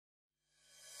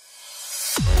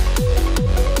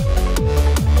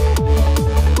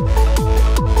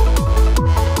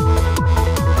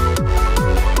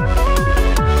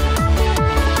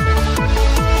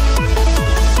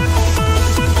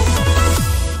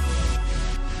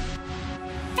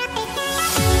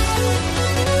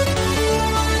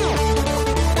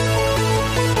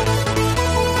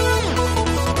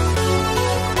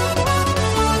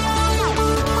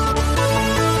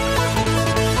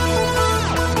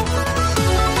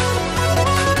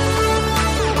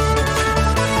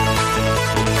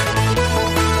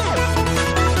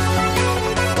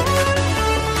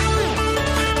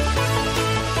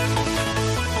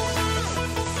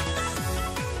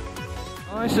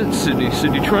it's Sydney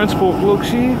City Transport Vlogs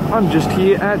here. I'm just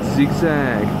here at Zig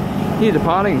Zag. Here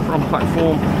departing from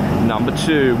platform number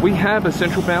 2. We have a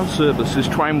central bound service. This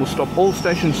train will stop all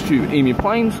stations to Emu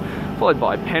Plains, followed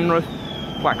by Penrith,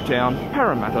 Blacktown,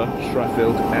 Parramatta,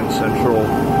 Strathfield and Central.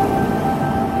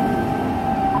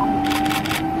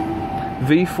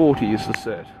 V40 is the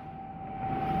set.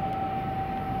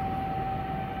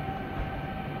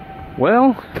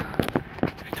 Well,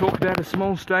 if you talk about a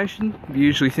small station, you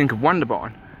usually think of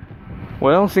Wonderbine.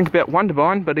 Well, think about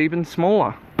Wonderbine, but even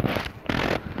smaller.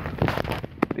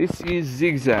 This is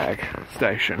Zig Zag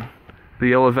Station.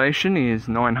 The elevation is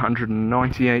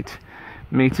 998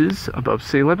 metres above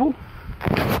sea level.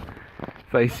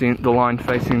 The line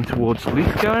facing towards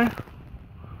Lithgow,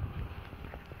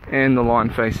 and the line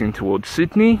facing towards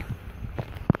Sydney.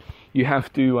 You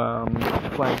have to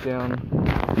flag down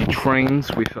the trains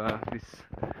with this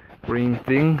green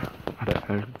thing, I don't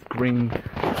know, green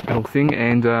metal thing,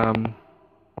 and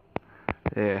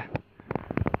yeah.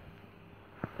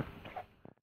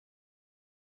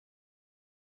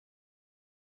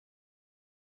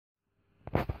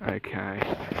 Okay,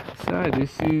 so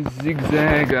this is Zig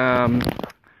Zag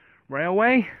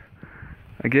Railway,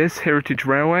 I guess, Heritage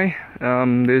Railway.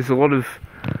 There's a lot of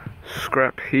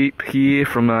scrap heap here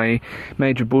from a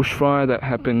major bushfire that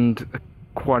happened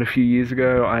quite a few years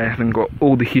ago. I haven't got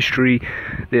all the history.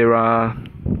 There are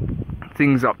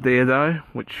things up there though,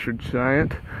 which should say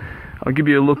it. I'll give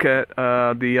you a look at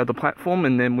the other platform,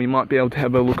 and then we might be able to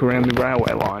have a look around the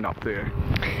railway line up there.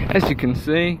 As you can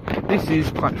see, this is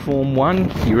platform 1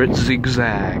 here at Zig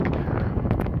Zag,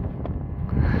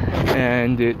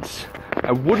 and it's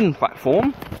a wooden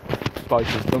platform,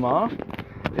 both of them are.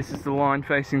 This is the line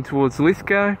facing towards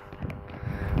Lithgow,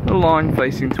 the line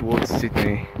facing towards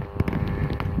Sydney.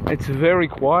 It's very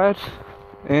quiet,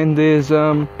 and there's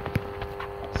some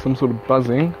sort of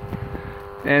buzzing,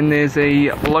 and there's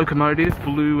a locomotive,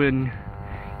 blue and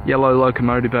yellow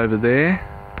locomotive over there,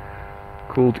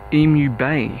 called Emu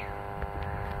Bay.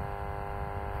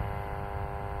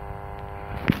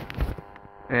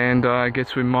 And I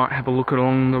guess we might have a look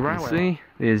along the railway. See,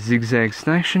 there's Zig Zag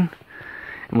Station,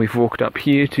 and we've walked up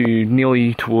here to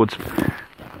nearly towards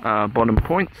bottom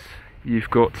points. You've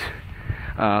got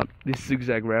this Zig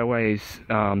Zag Railway is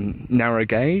narrow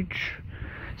gauge,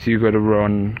 so you've got to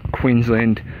run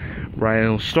Queensland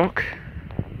rolling stock.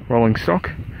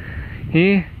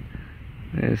 Here,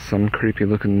 there's some creepy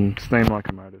looking steam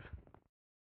locomotive.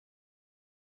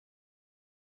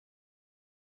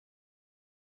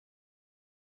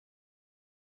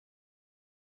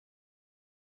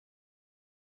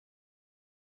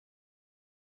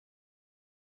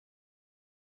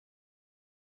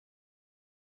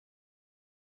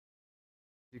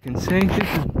 You can see, this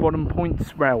is Bottom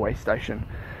Points Railway Station.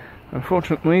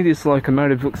 Unfortunately, this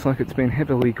locomotive looks like it's been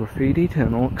heavily graffitied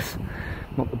and looks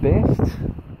not the best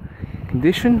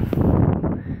condition.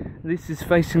 This is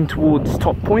facing towards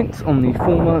Top Points on the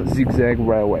former Zig Zag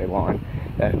Railway line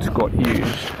that got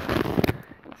used.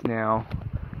 It's now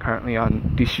currently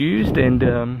disused and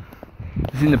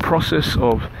is in the process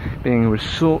of being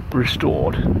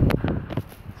restored. As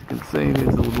you can see,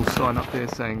 there's a little sign up there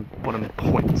saying Bottom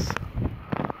Points.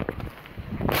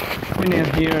 We're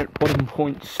now here at Bottom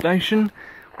Point Station.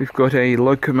 We've got a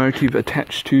locomotive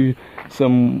attached to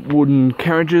some wooden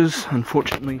carriages.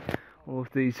 Unfortunately, all of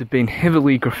these have been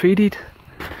heavily graffitied.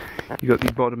 You've got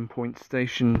the Bottom Point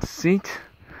Station seat,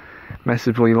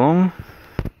 massively long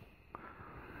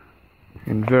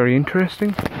and very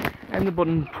interesting, and the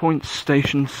Bottom Point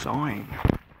Station sign,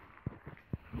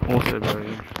 also very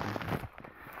interesting.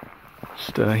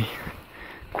 Just a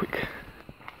quick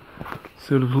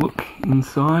sort of look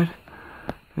inside.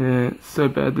 It's so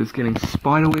bad there's getting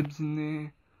spider webs in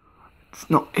there. It's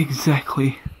not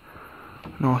exactly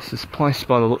the nicest place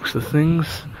by the looks of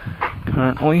things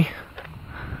currently.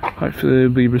 Hopefully it'll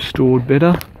be restored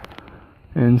better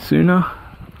and sooner.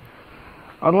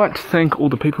 I'd like to thank all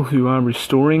the people who are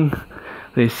restoring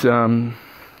this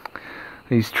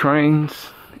these trains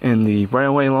and the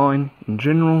railway line in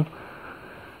general.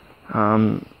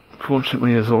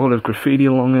 Fortunately, there's a lot of graffiti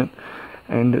along it,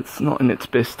 and it's not in its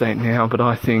best state now, but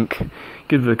I think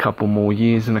give it a couple more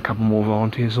years and a couple more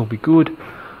volunteers will be good.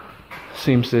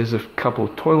 Seems there's a couple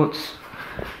of toilets,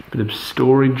 bit of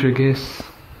storage, I guess.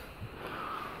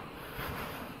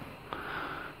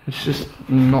 It's just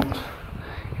not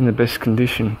in the best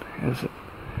condition as it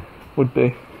would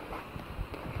be.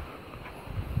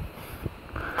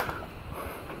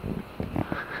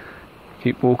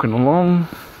 Keep walking along.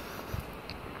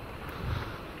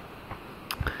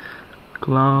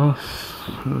 Glass.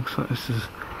 Looks like this is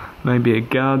maybe a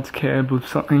guard's cab with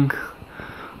something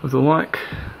of the like.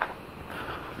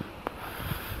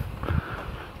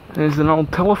 There's an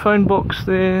old telephone box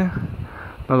there,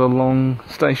 another long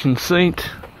station seat.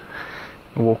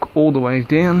 I'll walk all the way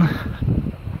down.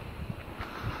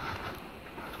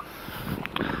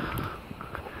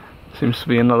 Seems to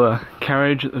be another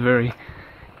carriage at the very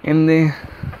end there.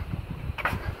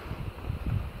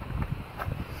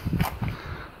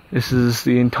 This is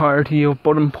the entirety of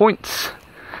bottom points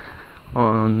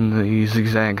on the Zig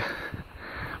Zag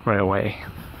Railway.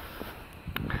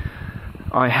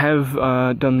 I have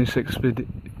done this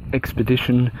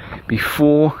expedition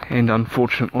before, and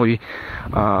unfortunately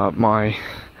my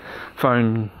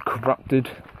phone corrupted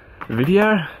the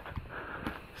video,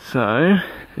 so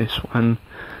this one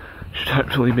should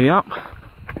hopefully be up.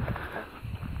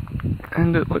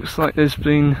 And it looks like there's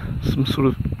been some sort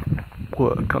of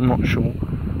work, I'm not sure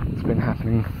what's been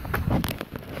happening.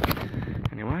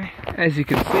 Anyway, as you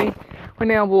can see, we're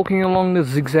now walking along the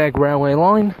Zig Zag Railway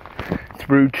line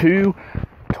through to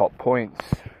top points.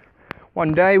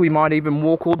 One day we might even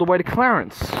walk all the way to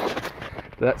Clarence,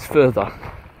 but that's further.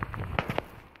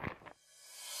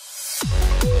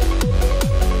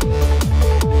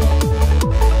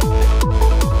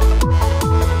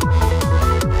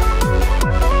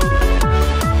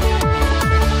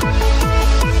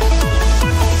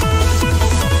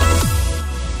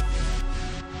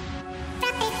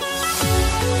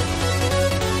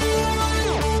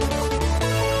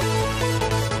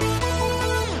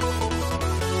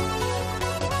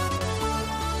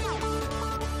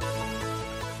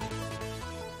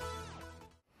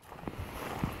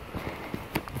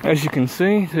 As you can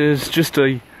see, there's just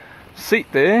a seat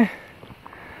there.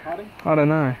 I don't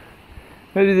know.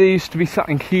 Maybe there used to be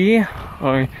something here.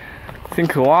 I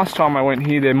think the last time I went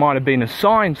here there might have been a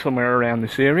sign somewhere around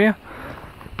this area.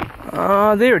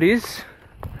 There it is.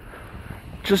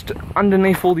 Just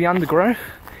underneath all the undergrowth.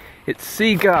 It's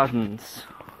Sea Gardens.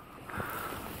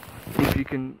 If you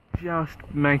can just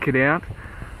make it out,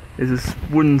 there's this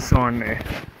wooden sign there.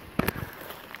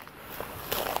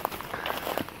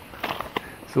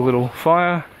 It's a little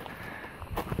fire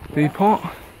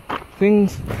teapot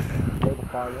things.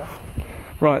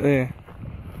 Right there.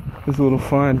 There's a little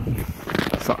fire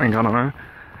something, I don't know.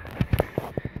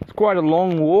 It's quite a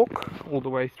long walk all the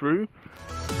way through.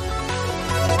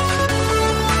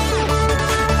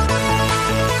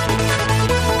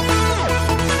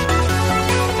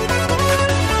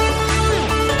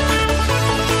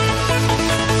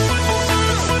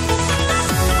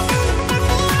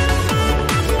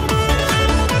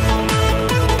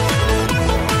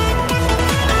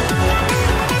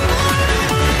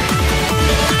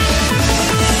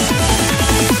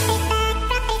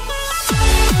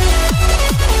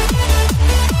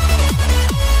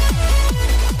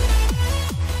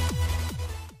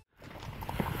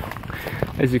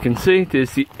 As you can see,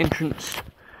 there's the entrance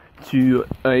to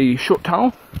a short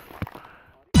tunnel.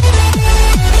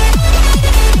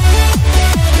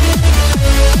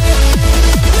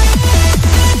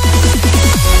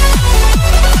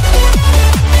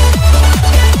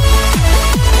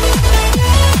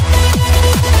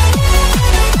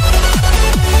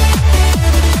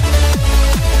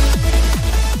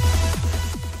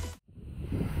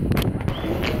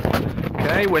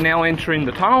 Okay, we're now entering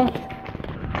the tunnel.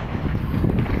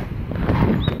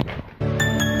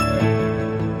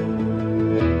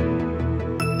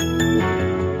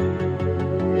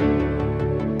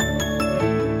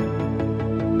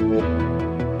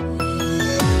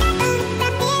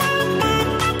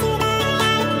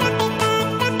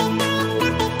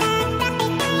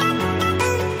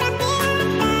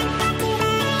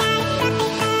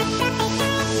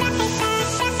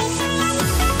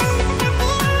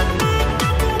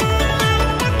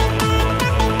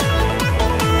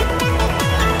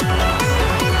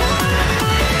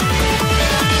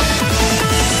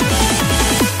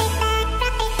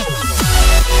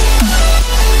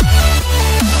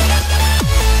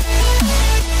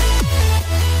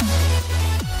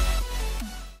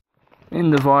 In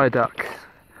the viaduct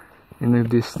in the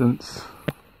distance.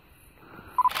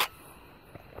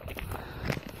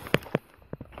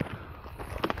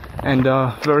 And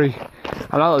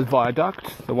another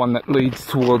viaduct, the one that leads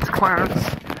towards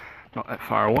Clarence, not that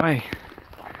far away.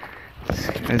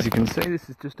 As you can see, this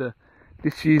is just a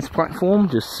disused platform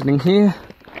just sitting here.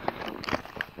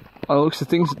 By the looks of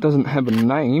things, it doesn't have a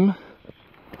name,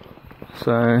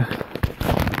 so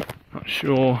not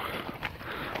sure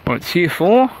what it's here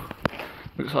for.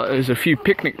 Looks like there's a few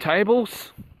picnic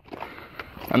tables,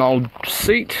 an old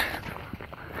seat,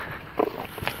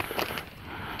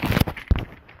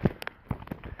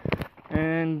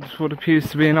 and what appears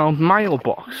to be an old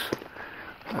mailbox.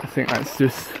 I think that's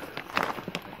just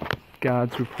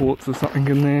guards' reports or something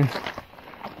in there.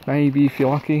 Maybe if you're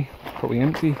lucky, probably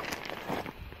empty.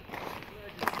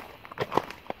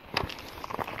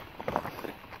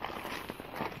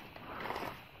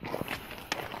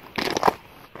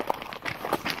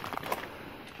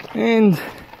 And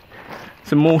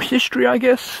some more history, I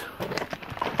guess.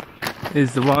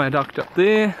 There's the viaduct up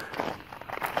there.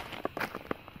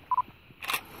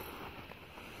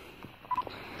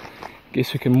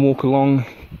 Guess we can walk along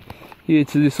here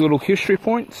to this little history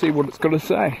point, see what it's got to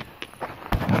say.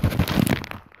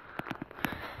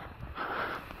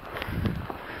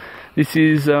 This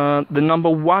is the number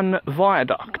 1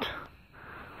 viaduct.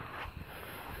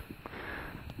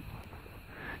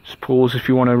 Just pause if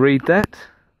you want to read that.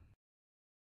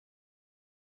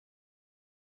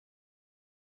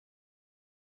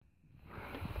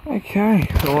 Okay,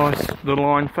 the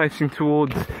line facing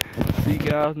towards Sea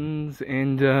Gardens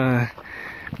and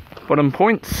Bottom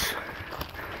Points,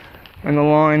 and the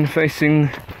line facing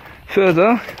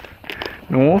further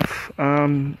north,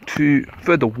 to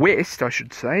further west, I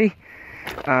should say,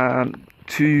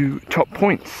 to Top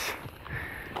Points.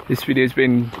 This video's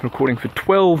been recording for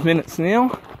 12 minutes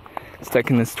now. It's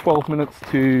taken us 12 minutes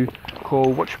to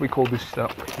call, what should we call this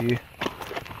up here?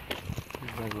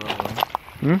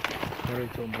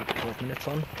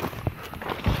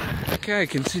 Okay,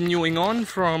 continuing on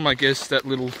from, I guess, that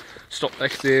little stop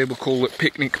back there, we'll call it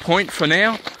Picnic Point for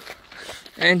now.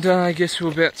 And I guess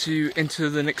we're about to enter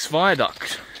the next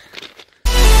viaduct.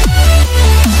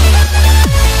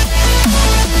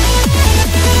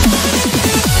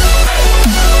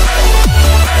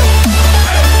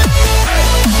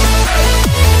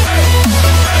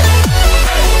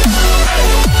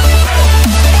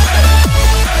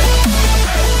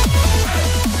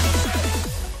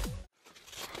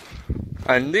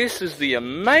 And this is the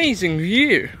amazing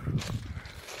view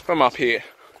from up here.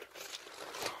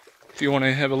 If you want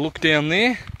to have a look down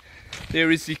there,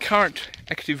 there is the current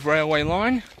active railway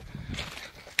line.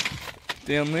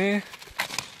 Down there,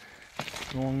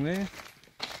 along there.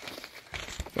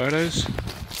 Photos.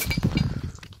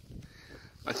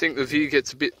 I think the view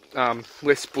gets a bit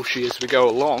less bushy as we go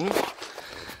along.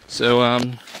 So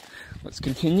let's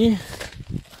continue.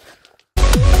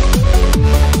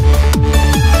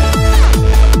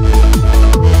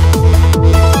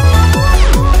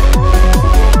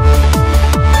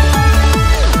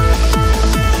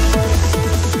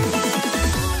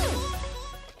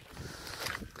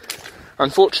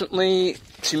 Unfortunately,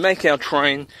 to make our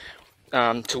train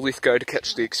to Lithgow to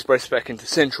catch the express back into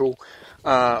Central,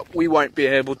 we won't be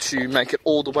able to make it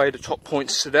all the way to Top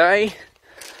Points today.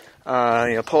 I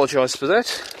apologise for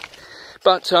that.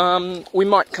 But we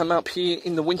might come up here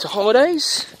in the winter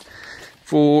holidays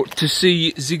to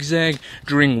see Zig Zag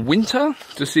during winter.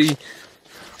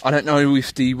 I don't know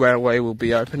if the railway will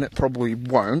be open, it probably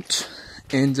won't.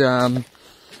 And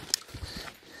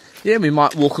yeah, we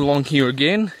might walk along here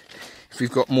again if we've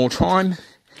got more time,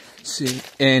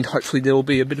 and hopefully there will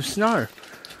be a bit of snow.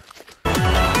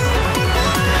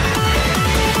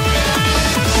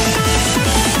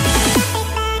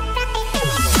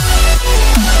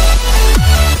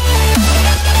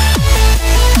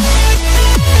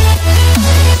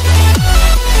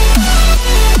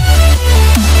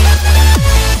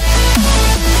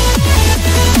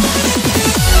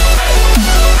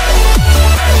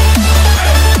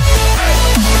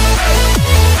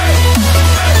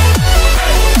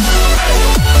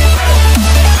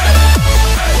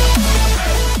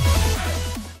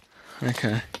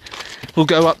 Okay, we'll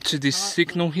go up to this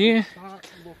signal here,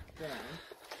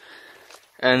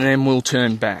 and then we'll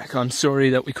turn back. I'm sorry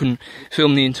that we couldn't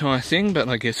film the entire thing, but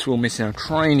I guess we'll miss our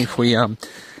train if we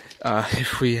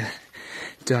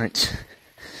don't,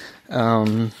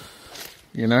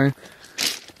 you know,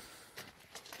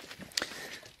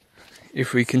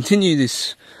 if we continue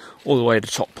this all the way to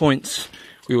Top Points,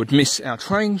 we would miss our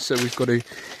train, so we've got to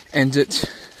end it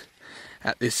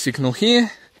at this signal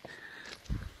here.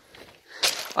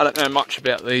 I don't know much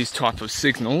about these type of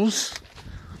signals.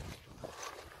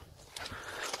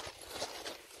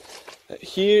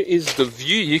 Here is the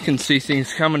view. You can see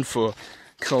things coming for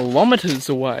kilometres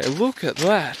away. Look at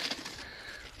that.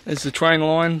 There's the train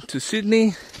line to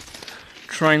Sydney.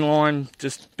 Train line,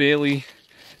 just barely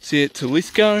see it to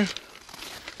Lithgow.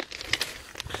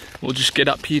 We'll just get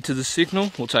up here to the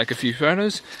signal. We'll take a few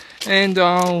photos. And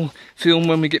I'll film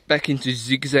when we get back into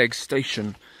Zig Zag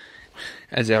Station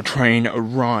as our train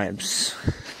arrives.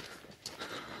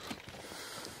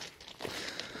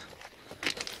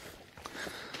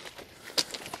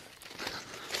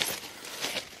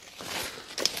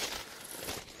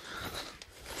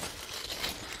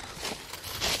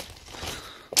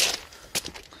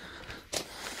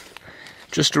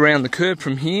 just around the curb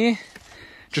from here,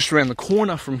 just around the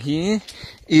corner from here,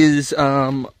 is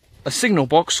a signal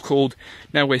box called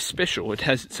Nowhere Special. It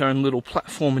has its own little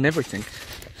platform and everything.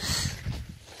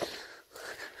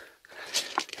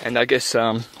 And I guess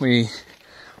we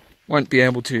won't be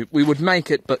able to, we would make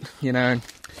it, but you know,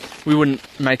 we wouldn't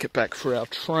make it back for our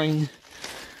train.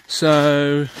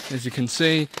 So, as you can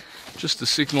see, just the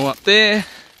signal up there.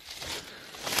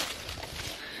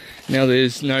 Now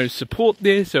there's no support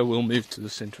there, so we'll move to the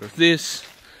centre of this.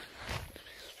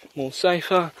 More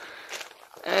safer.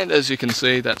 And as you can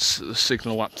see, that's the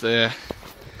signal up there.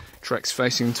 Tracks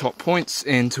facing top points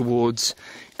and towards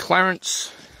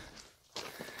Clarence.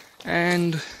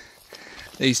 And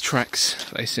these tracks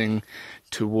facing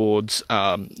towards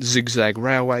Zig Zag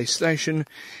Railway station,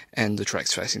 and the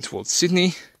tracks facing towards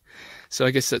Sydney. So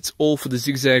I guess that's all for the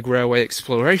Zig Zag Railway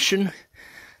exploration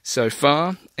so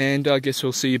far, and I guess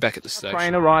we'll see you back at the station.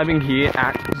 Train arriving here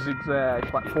at Zig Zag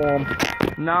platform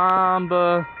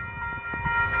number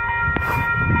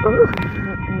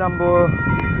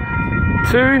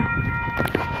 2.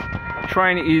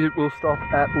 Train will stop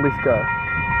at Lithgow.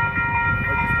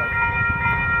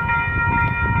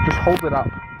 Just hold it up,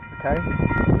 okay?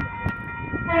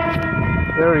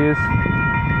 There he is.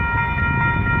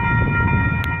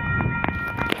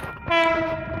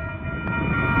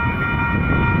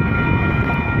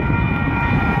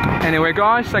 Anyway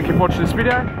guys, thank you for watching this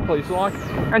video. Please like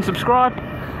and subscribe.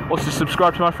 Also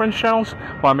subscribe to my friends' channels,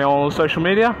 find me on all the social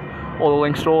media, all the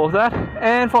links to all of that,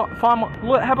 and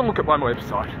have a look at my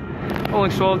website. All the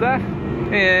links to all of that,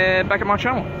 and back at my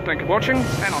channel. Thank you for watching,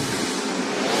 and I'll see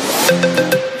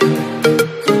you.